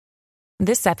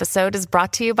This episode is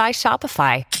brought to you by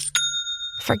Shopify.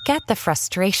 Forget the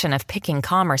frustration of picking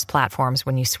commerce platforms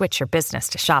when you switch your business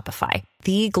to Shopify,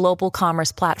 the global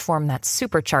commerce platform that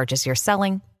supercharges your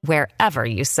selling wherever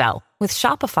you sell. With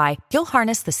Shopify, you'll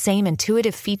harness the same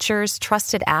intuitive features,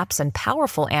 trusted apps, and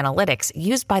powerful analytics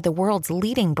used by the world's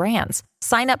leading brands.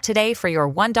 Sign up today for your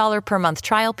 $1 per month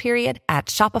trial period at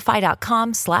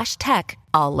shopify.com/tech,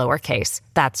 all lowercase.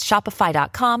 That's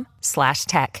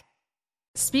shopify.com/tech.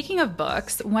 Speaking of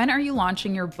books, when are you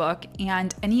launching your book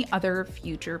and any other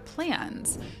future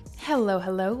plans?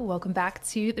 Hello. Welcome back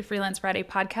to the Freelance Friday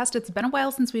podcast. It's been a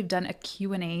while since we've done a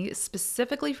Q&A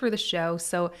specifically for the show,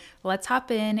 so let's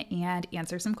hop in and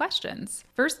answer some questions.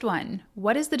 First one,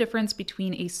 what is the difference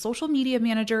between a social media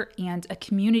manager and a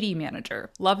community manager?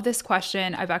 Love this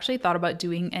question. I've actually thought about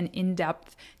doing an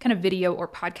in-depth kind of video or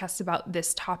podcast about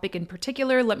this topic in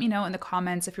particular. Let me know in the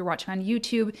comments if you're watching on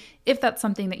YouTube if that's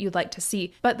something that you'd like to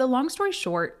see. But the long story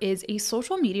short is a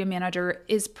social media manager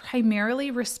is primarily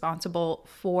responsible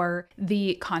for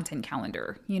the content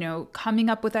calendar, coming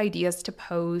up with ideas to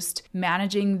post,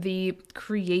 managing the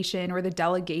creation or the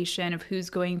delegation of who's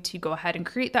going to go ahead and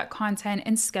create that content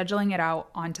and scheduling it out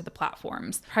onto the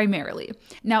platforms primarily.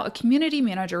 Now, a community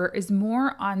manager is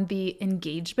more on the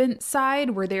engagement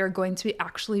side where they are going to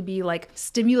actually be like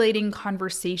stimulating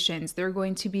conversations. They're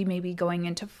going to be maybe going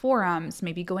into forums,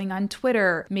 maybe going on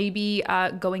Twitter, maybe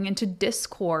going into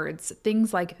Discords,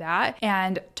 things like that,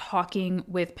 and talking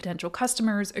with potential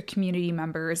customers or community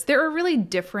members. There are really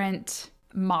different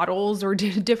models or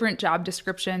different job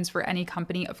descriptions for any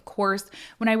company. Of course,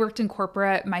 when I worked in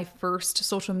corporate, my first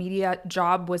social media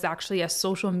job was actually a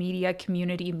social media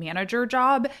community manager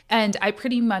job. And I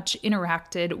pretty much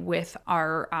interacted with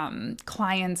our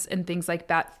clients and things like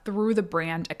that through the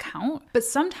brand account. But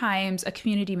sometimes a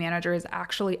community manager is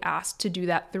actually asked to do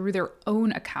that through their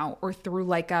own account or through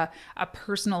like a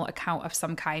personal account of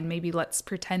some kind. Maybe let's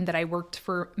pretend that I worked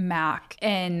for Mac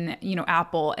and,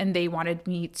 Apple, and they wanted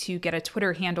me to get a Twitter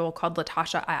handle called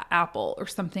Latasha at Apple or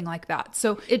something like that.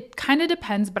 So it kind of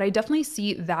depends, but I definitely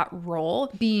see that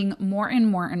role being more and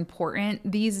more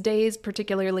important these days,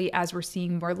 particularly as we're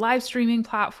seeing more live streaming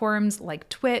platforms like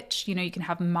Twitch. You can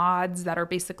have mods that are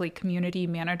basically community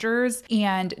managers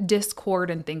and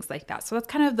Discord and things like that. So that's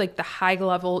kind of like the high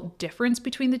level difference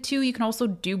between the two. You can also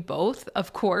do both,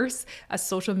 of course, a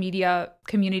social media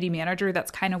community manager.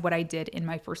 That's kind of what I did in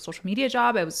my first social media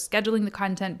job. I was scheduling the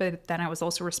content, but then I was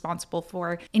also responsible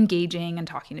for engaging and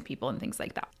talking to people and things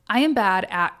like that. I am bad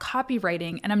at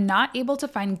copywriting and I'm not able to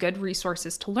find good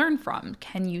resources to learn from.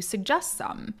 Can you suggest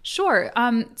some? Sure.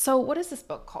 So what is this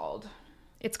book called?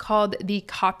 It's called The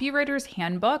Copywriter's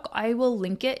Handbook. I will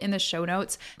link it in the show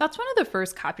notes. That's one of the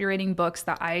first copywriting books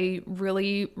that I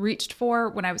really reached for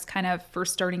when I was kind of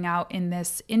first starting out in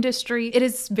this industry. It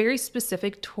is very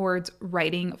specific towards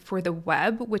writing for the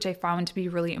web, which I found to be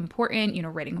really important,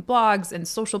 writing blogs and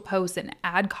social posts and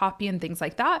ad copy and things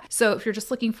like that. So if you're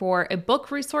just looking for a book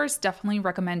resource, definitely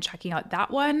recommend checking out that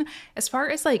one. As far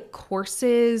as like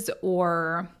courses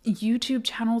or YouTube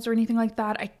channels or anything like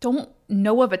that, I don't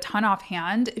know of a ton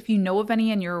offhand. If you know of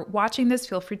any and you're watching this,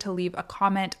 feel free to leave a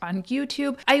comment on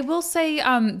YouTube. I will say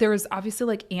there's obviously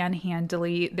like Ann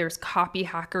Handley, there's Copy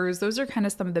Hackers. Those are kind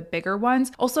of some of the bigger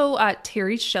ones. Also,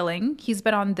 Terry Schilling, he's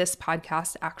been on this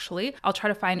podcast actually. I'll try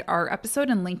to find our episode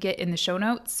and link it in the show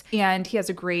notes. And he has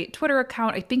a great Twitter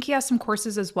account. I think he has some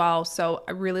courses as well. So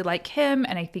I really like him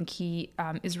and I think he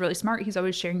is really smart. He's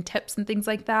always sharing tips and things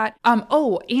like that. And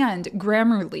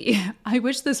Grammarly. I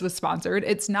wish this was sponsored.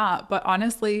 It's not, but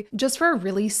honestly, just for a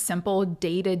really simple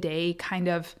day-to-day kind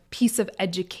of piece of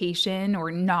education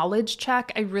or knowledge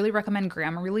check, I really recommend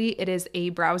Grammarly. It is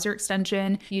a browser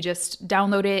extension. You just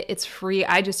download it. It's free.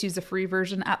 I just use the free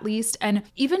version at least. And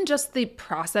even just the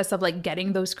process of like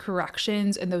getting those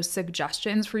corrections and those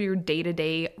suggestions for your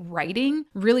day-to-day writing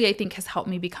really, I think has helped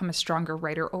me become a stronger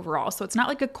writer overall. So it's not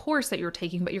like a course that you're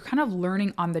taking, but you're kind of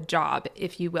learning on the job,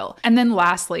 if you will. And then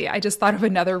lastly, I just thought of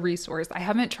another resource. I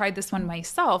haven't tried this one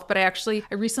myself, but I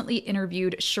recently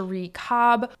interviewed Cherie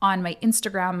Cobb on my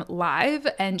Instagram live,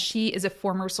 and she is a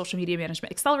former social media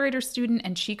management accelerator student,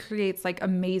 and she creates like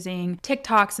amazing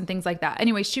TikToks and things like that.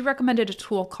 Anyway, she recommended a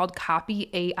tool called Copy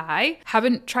AI.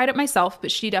 Haven't tried it myself,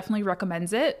 but she definitely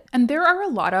recommends it. And there are a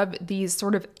lot of these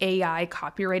sort of AI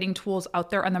copywriting tools out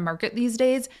there on the market these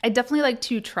days. I'd definitely like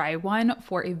to try one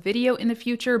for a video in the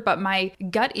future, but my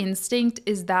gut instinct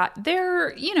is that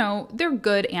they're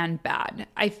good and bad.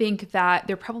 I think that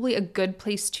they're probably a good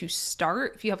place to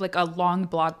start if you have like a long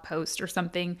blog post or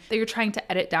something something that you're trying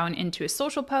to edit down into a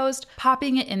social post,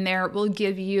 popping it in there will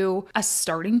give you a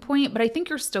starting point, but I think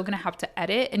you're still going to have to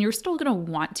edit and you're still going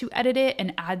to want to edit it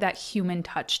and add that human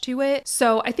touch to it.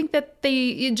 So I think that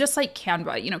they, just like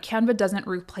Canva, Canva doesn't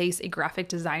replace a graphic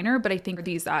designer, but I think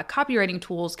these copywriting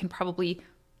tools can probably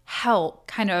help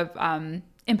kind of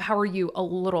empower you a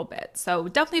little bit. So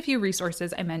definitely a few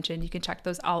resources I mentioned. You can check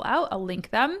those all out. I'll link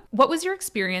them. What was your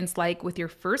experience like with your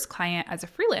first client as a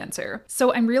freelancer?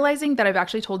 So I'm realizing that I've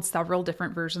actually told several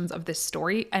different versions of this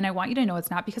story, and I want you to know it's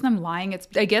not because I'm lying. It's,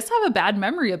 I guess, I have a bad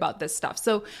memory about this stuff.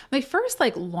 So my first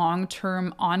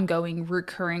long-term ongoing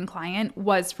recurring client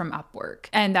was from Upwork,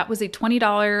 and that was a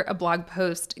 $20 a blog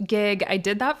post gig. I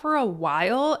did that for a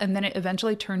while, and then it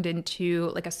eventually turned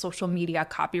into a social media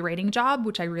copywriting job,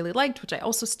 which I really liked, which I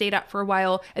also stayed at for a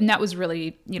while. And that was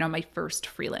really, my first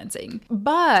freelancing.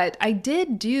 But I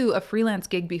did do a freelance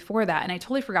gig before that, and I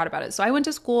totally forgot about it. So I went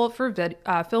to school for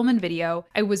film and video.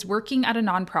 I was working at a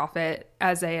nonprofit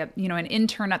as an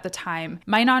intern at the time.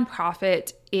 My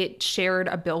nonprofit, it shared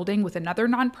a building with another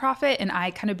nonprofit, and I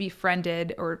kind of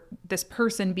befriended, or this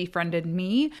person befriended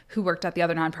me who worked at the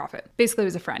other nonprofit. Basically, it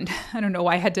was a friend. I don't know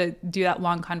why I had to do that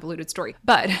long, convoluted story,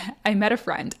 but I met a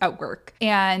friend at work,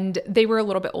 and they were a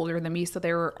little bit older than me, so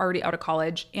they were already out of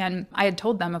college. And I had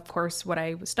told them, of course, what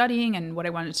I was studying and what I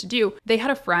wanted to do. They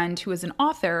had a friend who was an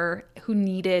author who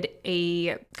needed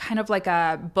a kind of like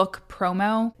a book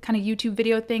promo kind of YouTube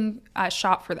video thing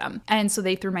shot for them. And so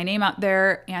they threw my name out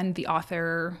there, and the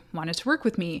author wanted to work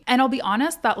with me. And I'll be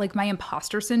honest that my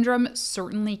imposter syndrome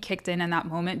certainly kicked in that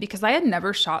moment, because I had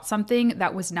never shot something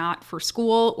that was not for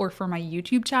school or for my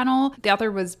YouTube channel. The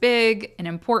author was big and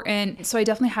important, so I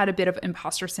definitely had a bit of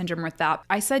imposter syndrome with that.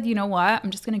 I said, you know what,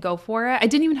 I'm just gonna go for it. I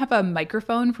didn't even have a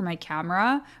microphone for my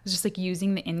camera. I was just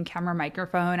using the in-camera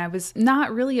microphone. I was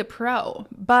not really a pro,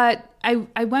 but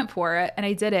I went for it and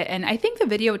I did it. And I think the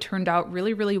video turned out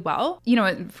really, really well,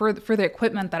 for the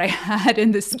equipment that I had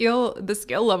and the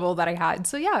skill level that I had.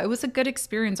 So yeah, it was a good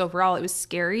experience overall. It was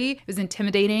scary. It was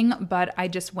intimidating, but I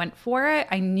just went for it.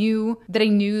 I knew that I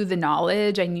knew the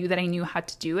knowledge. I knew that I knew how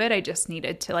to do it. I just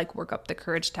needed to work up the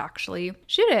courage to actually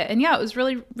shoot it. And yeah, it was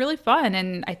really, really fun.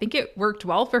 And I think it worked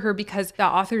well for her, because the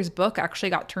author's book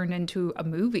actually got turned into a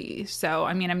movie. So,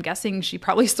 I'm guessing she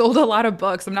probably sold a lot of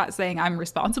books. I'm not saying I'm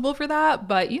responsible for that,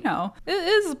 but it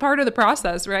is part of the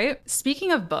process, right?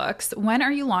 Speaking of books, when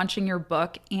are you launching your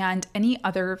book and any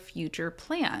other future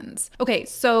plans? Okay,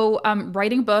 so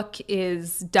writing a book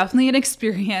is definitely an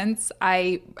experience.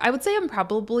 I would say I'm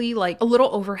probably a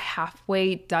little over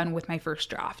halfway done with my first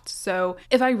draft. So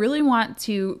if I really want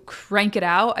to crank it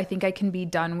out, I think I can be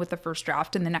done with the first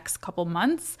draft in the next couple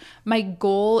months. My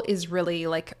goal is really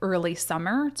early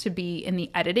summer to be in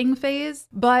the editing phase,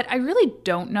 but I really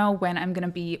don't know when I'm going to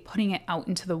be putting it out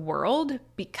into the world,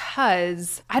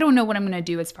 because I don't know what I'm going to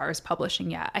do as far as publishing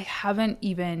yet. I haven't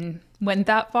even went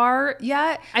that far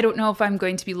yet. I don't know if I'm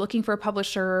going to be looking for a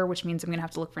publisher, which means I'm going to have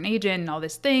to look for an agent and all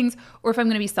these things, or if I'm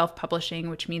going to be self-publishing,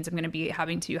 which means I'm going to be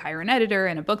having to hire an editor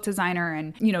and a book designer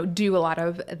and, do a lot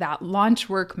of that launch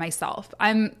work myself.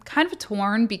 I'm kind of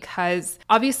torn, because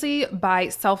obviously by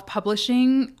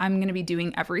self-publishing, I'm going to be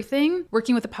doing everything.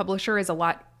 Working with a publisher is a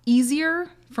lot easier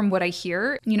from what I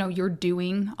hear. You're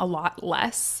doing a lot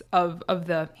less of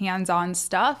the hands-on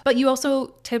stuff, but you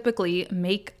also typically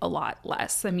make a lot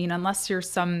less. Unless you're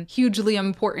some hugely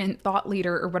important thought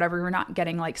leader or whatever, you're not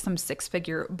getting some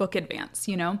six-figure book advance,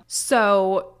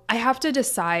 So I have to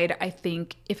decide, I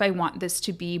think, if I want this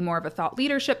to be more of a thought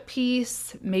leadership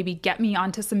piece, maybe get me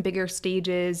onto some bigger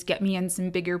stages, get me in some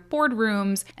bigger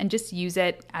boardrooms, and just use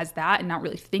it as that and not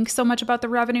really think so much about the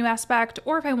revenue aspect,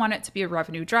 or if I want it to be a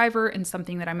revenue driver and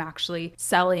something that I'm actually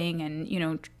selling and,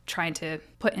 trying to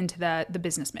put into the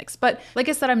business mix. But like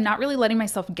I said, I'm not really letting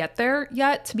myself get there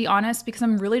yet, to be honest, because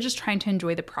I'm really just trying to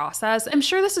enjoy the process. I'm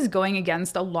sure this is going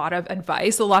against a lot of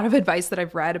advice that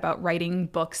I've read about writing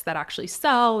books that actually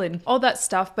sell and all that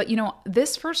stuff. But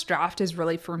this first draft is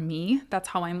really for me. That's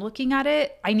how I'm looking at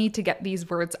it. I need to get these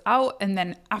words out, and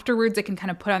then afterwards I can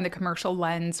kind of put on the commercial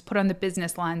lens, put on the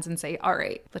business lens and say, all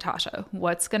right, Latasha,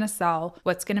 what's going to sell?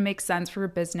 What's going to make sense for your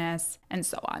business? And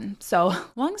so on. So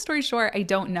long story short, I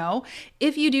don't know.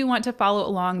 If you do want to follow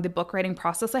along the book writing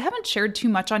process, I haven't shared too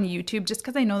much on YouTube just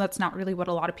because I know that's not really what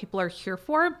a lot of people are here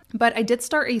for, but I did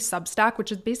start a Substack,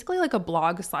 which is basically a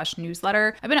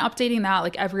blog/newsletter. I've been updating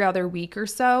that every other week or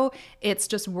so. It's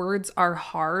just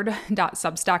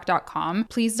wordsareHard.substack.com.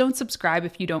 Please don't subscribe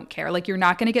if you don't care. You're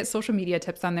not going to get social media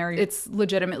tips on there. It's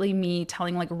legitimately me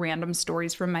telling random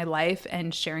stories from my life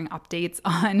and sharing updates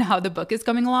on how the book is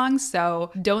coming along.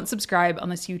 So don't subscribe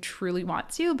unless you truly want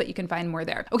to, but you can find more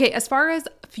there. Okay, as far as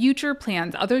future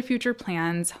plans, other future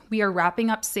plans, we are wrapping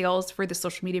up sales for the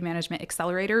Social Media Management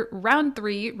Accelerator round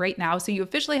 3 right now. So you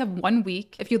officially have 1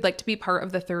 week. If you'd like to be part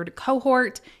of the 3rd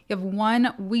cohort, you have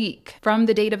 1 week from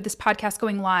the date of this podcast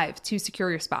going live to secure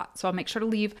your spot. So I'll make sure to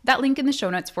leave that link in the show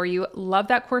notes for you. Love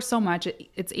that course so much.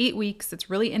 It's 8 weeks. It's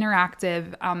really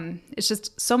interactive. It's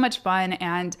just so much fun,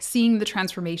 and seeing the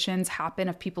transformations happen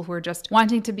of people who are just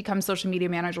wanting to become social media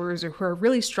managers or who are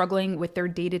really struggling with their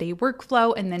day-to-day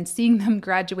workflow, and then seeing them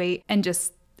graduate and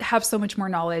just have so much more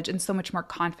knowledge and so much more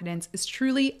confidence is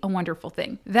truly a wonderful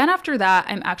thing. Then after that,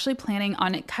 I'm actually planning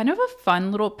on kind of a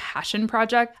fun little passion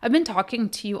project. I've been talking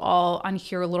to you all on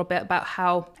here a little bit about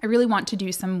how I really want to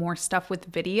do some more stuff with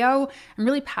video. I'm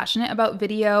really passionate about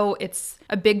video. It's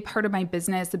a big part of my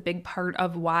business, a big part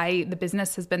of why the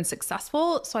business has been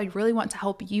successful. So I really want to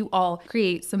help you all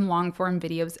create some long form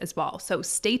videos as well. So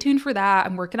stay tuned for that.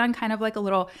 I'm working on kind of like a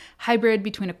little hybrid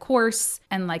between a course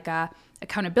and like a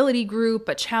accountability group,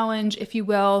 a challenge, if you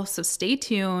will. So stay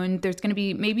tuned. There's going to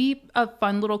be maybe a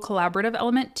fun little collaborative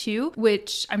element too,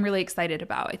 which I'm really excited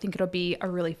about. I think it'll be a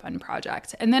really fun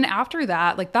project. And then after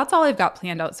that, like that's all I've got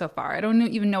planned out so far. I don't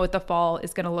even know what the fall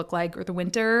is going to look like or the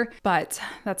winter, but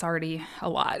that's already a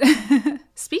lot.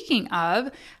 Speaking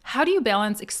of, how do you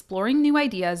balance exploring new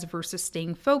ideas versus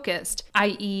staying focused,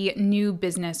 i.e. new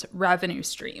business revenue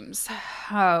streams?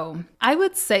 Oh, I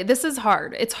would say this is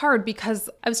hard. It's hard because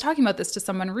I was talking about this to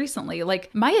someone recently. Like,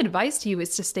 my advice to you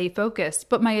is to stay focused,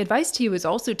 but my advice to you is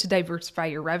also to diversify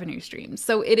your revenue streams.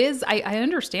 So it is, I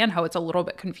understand how it's a little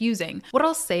bit confusing. What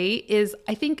I'll say is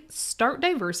I think start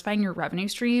diversifying your revenue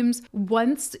streams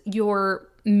once your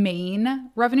main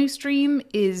revenue stream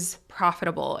is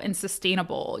profitable and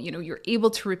sustainable. You know, you're able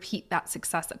to repeat that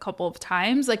success a couple of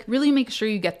times. Like, really make sure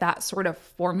you get that sort of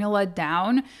formula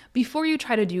down before you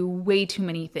try to do way too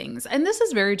many things. And this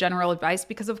is very general advice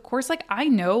because, of course, like I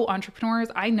know entrepreneurs,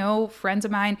 I know friends of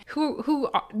mine who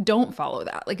don't follow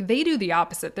that. Like, they do the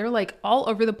opposite. They're like all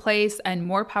over the place, and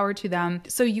more power to them.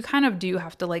 So you kind of do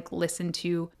have to like listen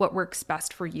to what works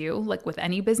best for you, like with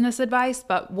any business advice.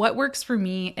 But what works for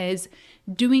me is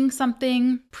doing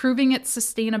something, proving its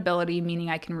sustainability, meaning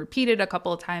I can repeat it a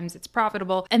couple of times, it's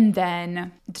profitable, and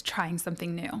then trying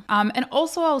something new. And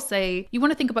also I'll say, you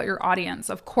want to think about your audience.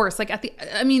 Of course, like at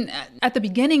the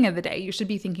beginning of the day, you should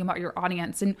be thinking about your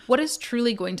audience and what is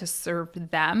truly going to serve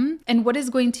them and what is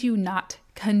going to not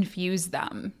confuse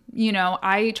them. You know,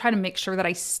 I try to make sure that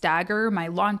I stagger my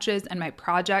launches and my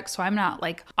projects. So I'm not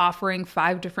like offering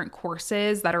 5 different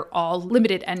courses that are all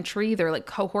limited entry. They're like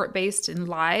cohort based and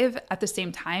live at the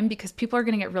same time, because people are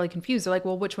going to get really confused. They're like,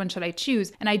 well, which one should I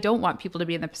choose? And I don't want people to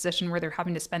be in the position where they're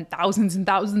having to spend thousands and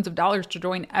thousands of dollars to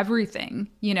join everything,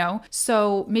 you know?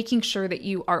 So making sure that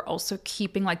you are also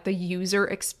keeping like the user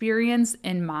experience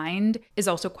in mind is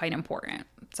also quite important.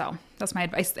 So that's my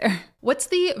advice there. What's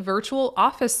the virtual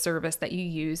office service that you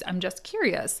use? I'm just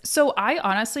curious. So I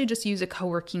honestly just use a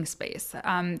co-working space.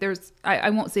 I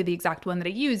won't say the exact one that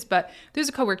I use, but there's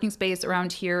a co-working space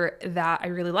around here that I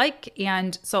really like.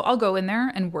 And so I'll go in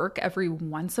there and work every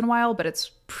once in a while, but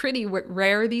it's pretty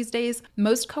rare these days.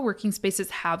 Most co-working spaces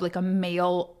have like a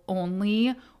mail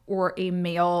only or a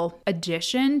mail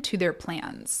addition to their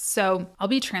plans. So I'll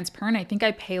be transparent. I think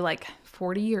I pay like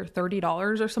 $40 or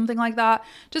 $30 or something like that,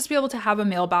 just to be able to have a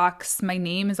mailbox. My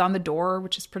name is on the door,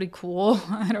 which is pretty cool.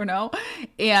 I don't know.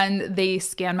 And they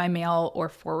scan my mail or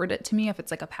forward it to me if it's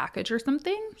like a package or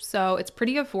something. So it's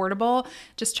pretty affordable.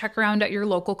 Just check around at your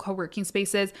local co-working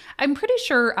spaces. I'm pretty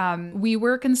sure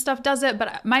WeWork and stuff does it,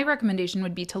 but my recommendation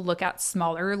would be to look at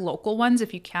smaller local ones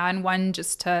if you can. One,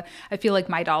 just to, I feel like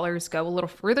my dollars go a little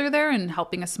further there in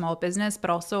helping a small business, but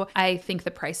also I think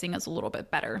the pricing is a little bit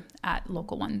better at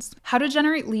local ones. How to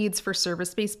generate leads for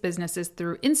service-based businesses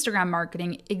through Instagram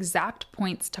marketing, exact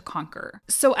points to conquer.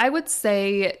 So I would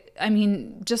say,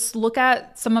 just look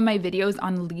at some of my videos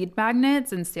on lead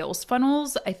magnets and sales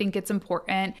funnels. I think it's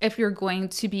important if you're going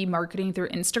to be marketing through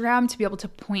Instagram to be able to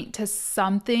point to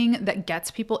something that gets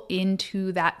people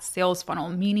into that sales funnel,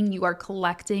 meaning you are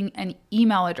collecting an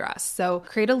email address. So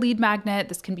create a lead magnet.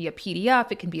 This can be a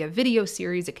PDF, it can be a video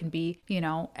series, it can be,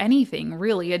 anything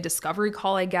really, a discovery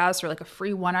call, I guess, or like a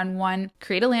free one-on-one.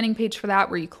 Create a landing page for that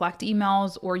where you collect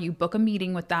emails or you book a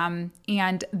meeting with them,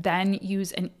 and then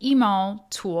use an email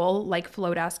tool like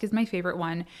Flowdesk is my favorite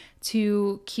one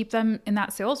to keep them in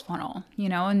that sales funnel,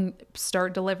 and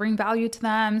start delivering value to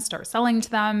them, start selling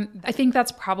to them. I think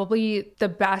that's probably the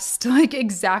best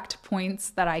exact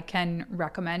points that I can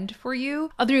recommend for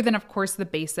you, other than of course the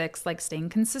basics like staying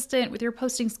consistent with your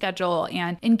posting schedule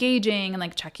and engaging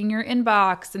and checking your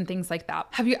inbox and things like that.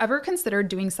 Have you ever considered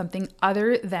doing something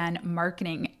other than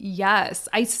marketing? Yes,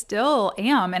 I still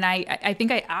am. And I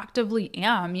think I actively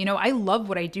am. I love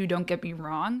what I do, don't get me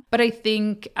wrong. But I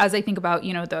think as I think about,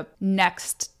 the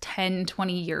next 10,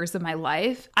 20 years of my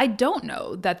life, I don't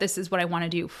know that this is what I want to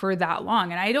do for that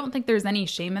long. And I don't think there's any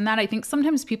shame in that. I think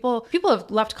sometimes people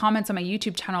have left comments on my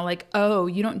YouTube channel like, oh,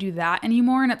 you don't do that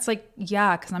anymore. And it's like,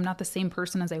 yeah, because I'm not the same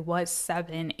person as I was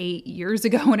 7, 8 years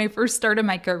ago when I first started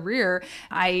my career.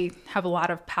 I have a lot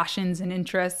of passions and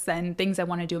interests and things I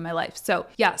want to do in my life. So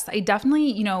yes, I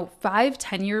definitely, 5,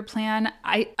 10-year plan.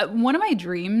 One of my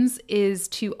dreams is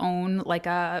to own like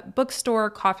a bookstore,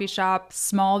 coffee shop,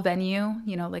 small venue,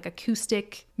 like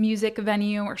acoustic music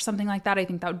venue or something like that. I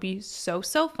think that would be so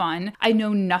fun. I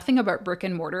know nothing about brick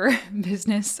and mortar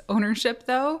business ownership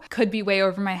though. Could be way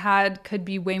over my head, could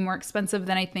be way more expensive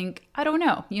than I think. I don't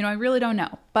know. I really don't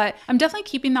know. But I'm definitely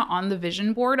keeping that on the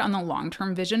vision board, on the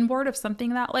long-term vision board of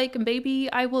something that like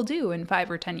maybe I will do in 5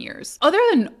 or 10 years. Other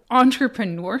than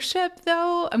entrepreneurship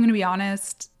though, I'm going to be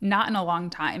honest, not in a long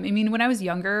time. I mean, when I was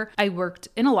younger, I worked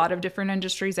in a lot of different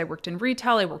industries. I worked in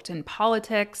retail, I worked in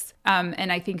politics.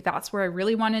 And I think that's where I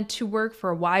really wanted to work for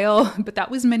a while, but that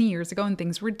was many years ago and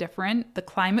things were different. The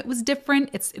climate was different.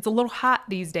 It's a little hot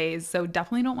these days, so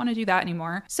definitely don't want to do that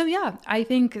anymore. So yeah, I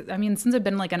think, since I've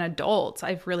been like an adult,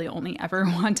 I've really only ever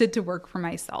wanted to work for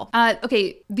myself.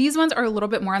 Okay, these ones are a little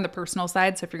bit more on the personal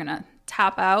side. So if you're going to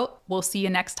tap out, we'll see you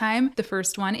next time. The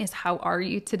first one is, how are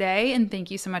you today? And thank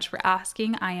you so much for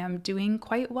asking. I am doing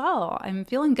quite well. I'm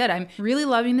feeling good. I'm really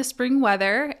loving the spring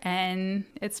weather and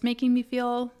it's making me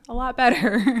feel a lot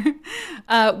better.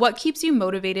 What keeps you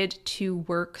motivated to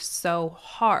work so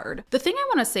hard? The thing I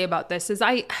want to say about this is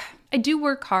I do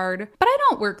work hard, but I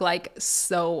don't work like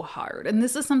so hard. And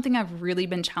this is something I've really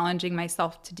been challenging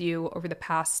myself to do over the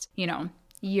past,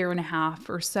 year and a half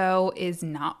or so, is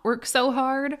not work so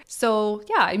hard. So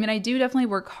yeah, I do definitely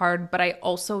work hard, but I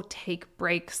also take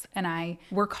breaks and I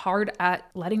work hard at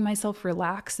letting myself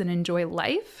relax and enjoy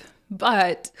life.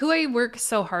 But who I work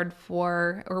so hard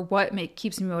for, or what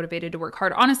keeps me motivated to work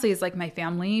hard, honestly, is like my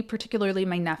family, particularly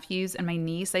my nephews and my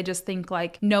niece. I just think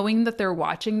like knowing that they're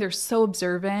watching, they're so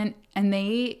observant and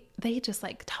they just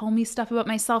like tell me stuff about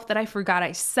myself that I forgot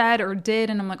I said or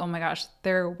did. And I'm like, oh my gosh,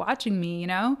 they're watching me,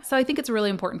 So I think it's really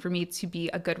important for me to be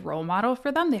a good role model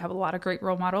for them. They have a lot of great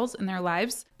role models in their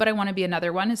lives, but I want to be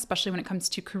another one, especially when it comes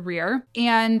to career.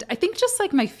 And I think just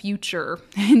like my future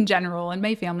in general and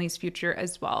my family's future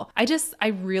as well. I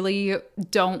really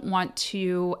don't want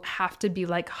to have to be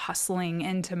like hustling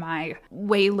into my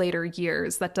way later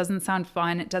years. That doesn't sound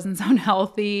fun. It doesn't sound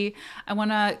healthy. I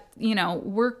want to,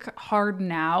 work hard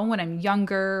now when I'm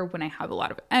younger, when I have a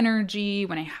lot of energy,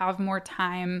 when I have more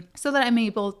time, so that I'm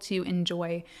able to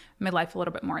enjoy my life a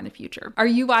little bit more in the future. Are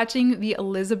you watching the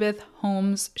Elizabeth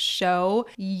Holmes show?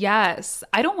 Yes.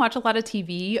 I don't watch a lot of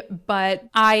TV, but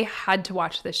I had to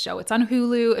watch this show. It's on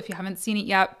Hulu. If you haven't seen it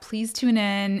yet, please tune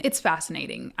in. It's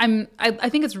fascinating. I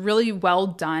think it's really well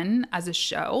done as a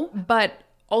show, but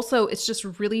also, it's just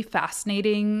really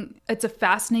fascinating. It's a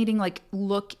fascinating like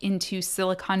look into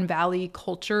Silicon Valley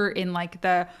culture in like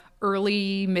the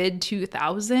early mid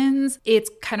 2000s. It's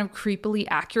kind of creepily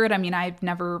accurate. I've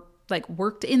never like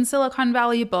worked in Silicon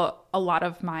Valley, but a lot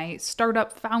of my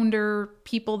startup founder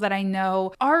people that I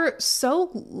know are so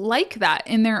like that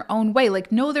in their own way.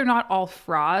 Like, no, they're not all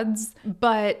frauds,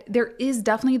 but there is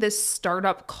definitely this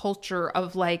startup culture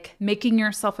of like making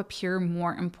yourself appear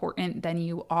more important than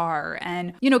you are.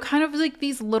 And, kind of like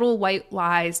these little white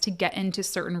lies to get into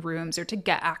certain rooms or to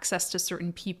get access to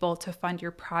certain people to fund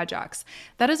your projects.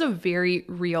 That is a very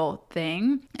real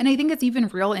thing. And I think it's even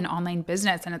real in online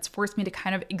business. And it's forced me to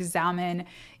kind of examine,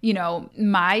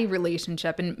 my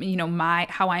relationship and,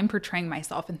 how I'm portraying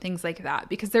myself and things like that,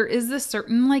 because there is this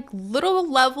certain like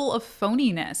little level of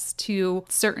phoniness to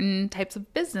certain types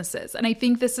of businesses. And I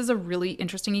think this is a really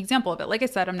interesting example of it. Like I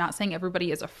said, I'm not saying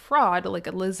everybody is a fraud like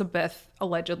Elizabeth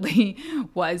allegedly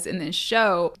was in this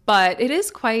show, but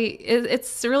it's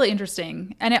really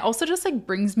interesting. And it also just like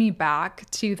brings me back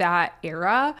to that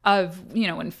era of,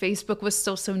 when Facebook was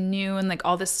still so new and like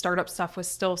all this startup stuff was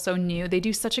still so new. They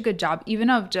do such a good job, even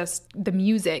of just the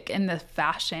music and the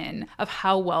fashion of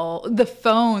how well the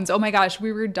phones. Oh my gosh,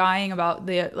 we were dying about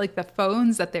the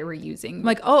phones that they were using.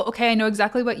 Like, oh, okay, I know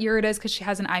exactly what year it is because she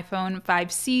has an iPhone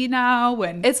 5C now,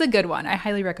 and it's a good one. I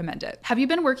highly recommend it. Have you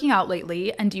been working out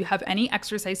lately? And do you have any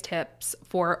exercise tips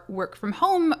for work from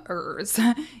homers?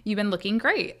 You've been looking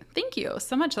great. Thank you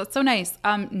so much. That's so nice.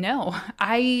 No,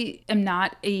 I am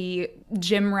not a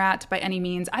gym rat by any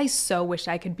means. I so wish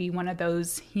I could be one of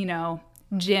those,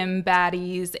 gym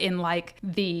baddies in like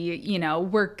the,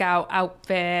 workout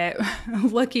outfit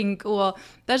looking cool.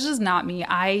 That's just not me.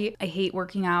 I hate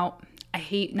working out. I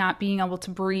hate not being able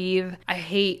to breathe. I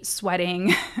hate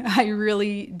sweating. I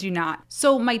really do not.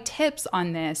 So my tips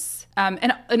on this,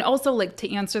 and also like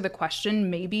to answer the question,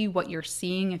 maybe what you're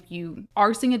seeing, if you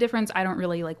are seeing a difference, I don't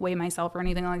really like weigh myself or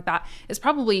anything like that, is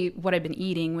probably what I've been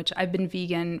eating, which I've been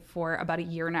vegan for about a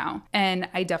year now. And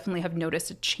I definitely have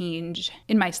noticed a change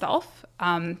in myself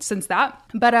since that.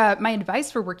 But my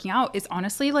advice for working out is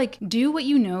honestly like do what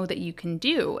you know that you can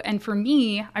do. And for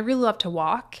me, I really love to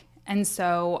walk. And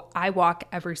so I walk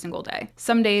every single day.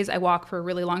 Some days I walk for a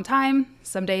really long time.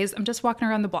 Some days I'm just walking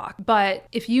around the block. But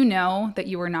if you know that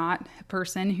you are not a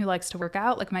person who likes to work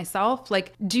out like myself,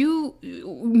 like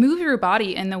move your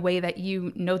body in the way that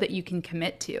you know that you can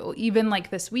commit to. Even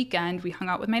like this weekend, we hung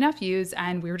out with my nephews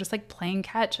and we were just like playing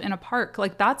catch in a park.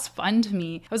 Like that's fun to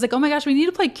me. I was like, oh my gosh, we need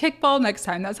to play kickball next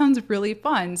time. That sounds really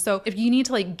fun. So if you need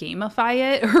to like gamify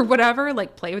it or whatever,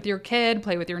 like play with your kid,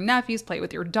 play with your nephews, play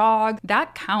with your dog,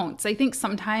 that counts. I think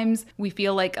sometimes we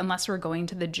feel like unless we're going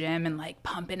to the gym and like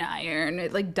pumping iron,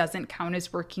 it like doesn't count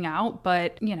as working out,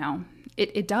 but you know,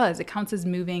 it does. It counts as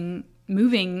moving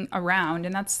around.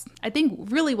 And that's, I think,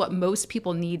 really what most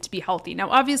people need to be healthy. Now,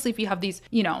 obviously, if you have these,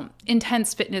 you know,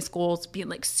 intense fitness goals, being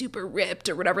like super ripped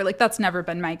or whatever, like that's never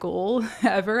been my goal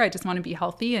ever. I just want to be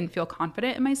healthy and feel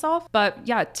confident in myself. But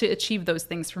yeah, to achieve those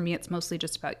things for me, it's mostly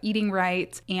just about eating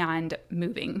right and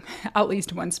moving at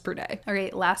least once per day. All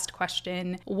right, last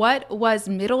question. What was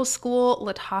middle school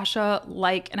Latasha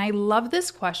like? And I love this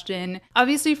question,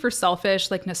 obviously for selfish,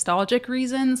 like nostalgic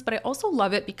reasons, but I also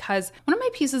love it because one of my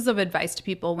pieces of advice to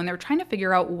people when they're trying to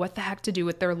figure out what the heck to do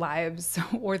with their lives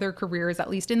or their careers,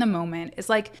 at least in the moment, is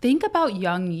like, think about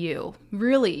young you.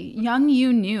 Really, young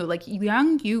you knew, like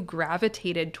young you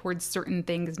gravitated towards certain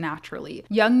things naturally.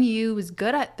 Young you was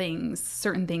good at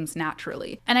certain things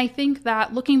naturally. And I think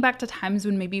that looking back to times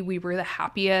when maybe we were the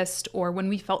happiest or when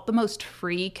we felt the most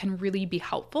free can really be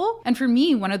helpful. And for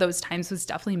me, one of those times was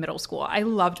definitely middle school. I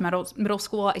loved middle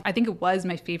school. I think it was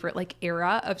my favorite like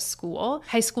era of school.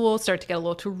 High school started to get a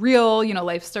little too real. You know,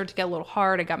 life started to get a little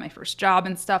hard. I got my first job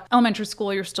and stuff. Elementary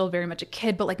school, you're still very much a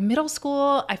kid, but like middle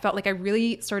school, I felt like I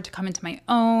really started to come into my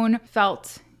own,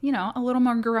 felt, you know, a little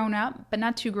more grown up, but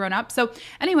not too grown up. So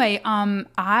anyway, I'm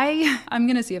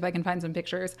going to see if I can find some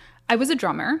pictures. I was a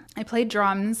drummer. I played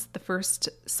drums. The first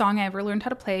song I ever learned how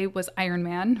to play was Iron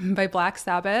Man by Black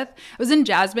Sabbath. I was in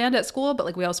jazz band at school, but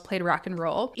like we also played rock and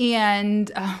roll. And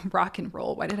rock and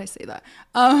roll, why did I say that?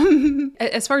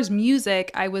 As far as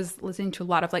music, I was listening to a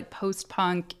lot of like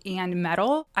post-punk and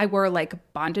metal. I wore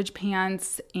like bondage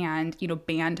pants and, you know,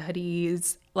 band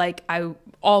hoodies. Like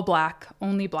all black,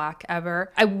 only black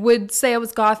ever. I would say I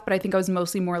was goth, but I think I was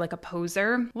mostly more like a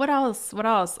poser. What else?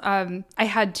 I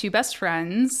had two best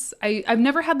friends. I've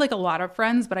never had like a lot of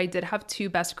friends, but I did have two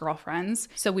best girlfriends.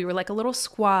 So we were like a little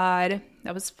squad.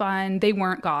 That was fun. They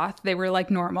weren't goth. They were like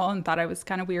normal and thought I was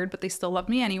kind of weird, but they still loved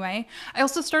me anyway. I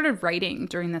also started writing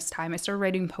during this time. I started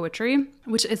writing poetry,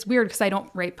 which is weird because I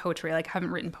don't write poetry. Like I haven't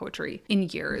written poetry in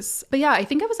years. But yeah, I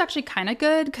think I was actually kind of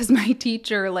good because my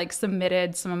teacher like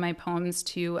submitted some of my poems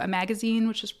to a magazine,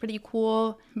 which was pretty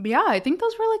cool. But yeah, I think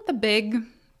those were like the big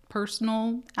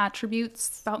personal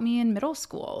attributes about me in middle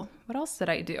school. What else did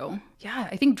I do? Yeah,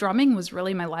 I think drumming was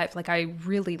really my life. Like I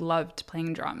really loved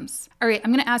playing drums. All right,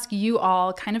 I'm gonna ask you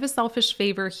all kind of a selfish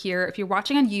favor here. If you're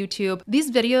watching on YouTube,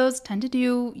 these videos tend to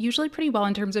do usually pretty well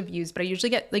in terms of views, but I usually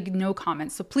get like no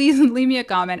comments. So please leave me a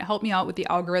comment, help me out with the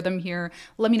algorithm here.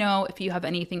 Let me know if you have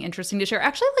anything interesting to share.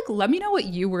 Actually, like let me know what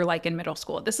you were like in middle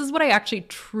school. This is what I actually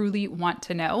truly want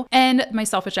to know. And my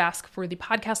selfish ask for the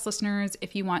podcast listeners,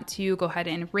 if you want to go ahead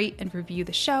and rate and review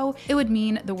the show, it would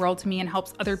mean the world to me and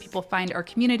helps other people find our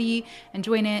community and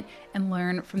join it and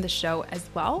learn from the show as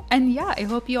well. And yeah, I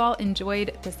hope you all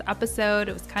enjoyed this episode.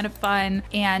 It was kind of fun.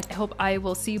 And I hope I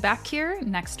will see you back here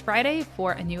next Friday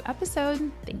for a new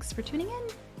episode. Thanks for tuning in.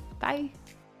 Bye.